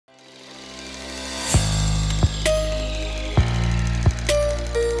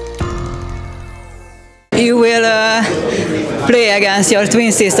You will play against your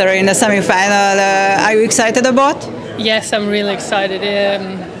twin sister in the semi-final. Are you excited about? Yes, I'm really excited.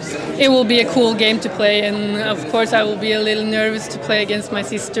 It will be a cool game to play, and of course I will be a little nervous to play against my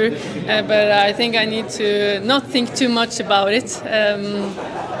sister, but I think I need to not think too much about it.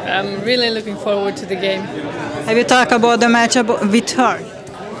 I'm really looking forward to the game. Have you talked about the match with her?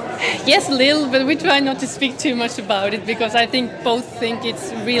 Yes, a little, but we try not to speak too much about it because I think both think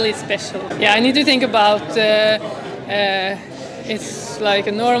it's really special. Yeah, I need to think about it's like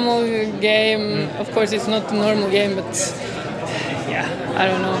a normal game. Of course, it's not a normal game, but yeah, I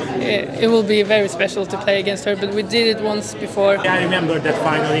don't know. It will be very special to play against her, but we did it once before. Yeah, I remember that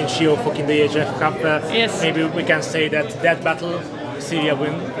final in Siófok in the EHF Cup. Yes. Maybe we can say that battle Silje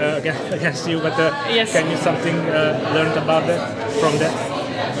win against you, but yes. Can you something learned about that from that?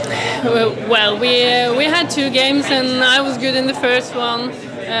 Well, we had two games, and I was good in the first one.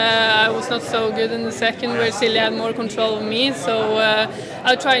 I was not so good in the second, where Silje had more control of me. So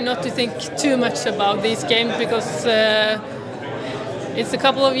I'll try not to think too much about these games because it's a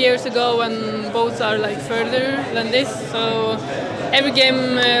couple of years ago, and both are like further than this. So every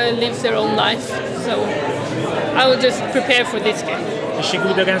game lives their own life. So I will just prepare for this game. Is she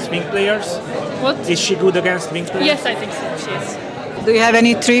good against wing players? What? Is she good against wing players? Yes, I think so. She is. Do you have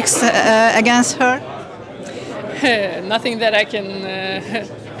any tricks against her? Nothing that I can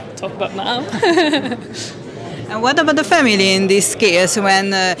talk about now. And what about the family in this case,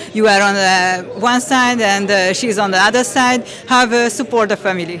 when you are on one side and she's on the other side? How support the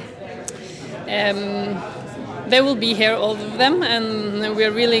family? They will be here, all of them, and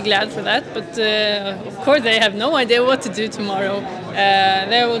we're really glad for that. But of course, they have no idea what to do tomorrow.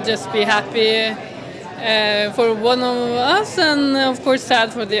 They will just be happy for one of us, and of course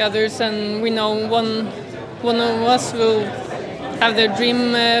sad for the others. And we know one of us will have their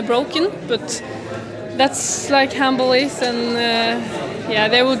dream broken, but that's like handball is, and yeah,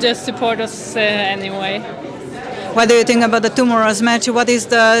 they will just support us anyway. What do you think about the tomorrow's match? What is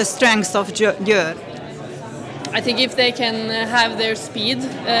the strength of Gjør? I think if they can have their speed,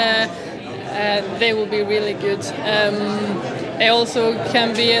 they will be really good. They also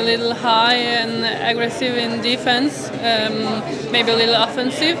can be a little high and aggressive in defense, maybe a little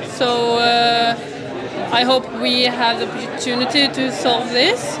offensive. So I hope we have the opportunity to solve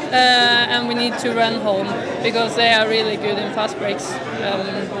this, and we need to run home because they are really good in fast breaks,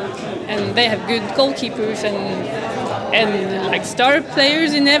 and they have good goalkeepers and like star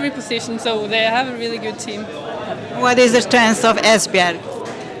players in every position. So they have a really good team. What is the strength of Esbjerg?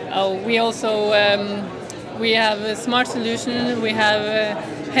 Oh, we also we have a smart solution. We have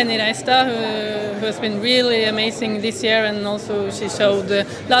Henny Reistad, who has been really amazing this year, and also she showed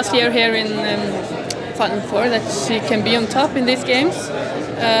last year here in Final Four that she can be on top in these games.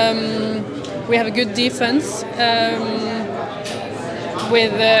 We have a good defense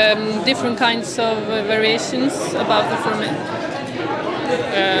with different kinds of variations about the format.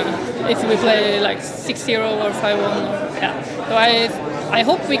 If we play like 6-0 or 5-1, yeah. So I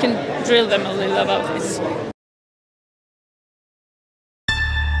hope we can drill them a little about this.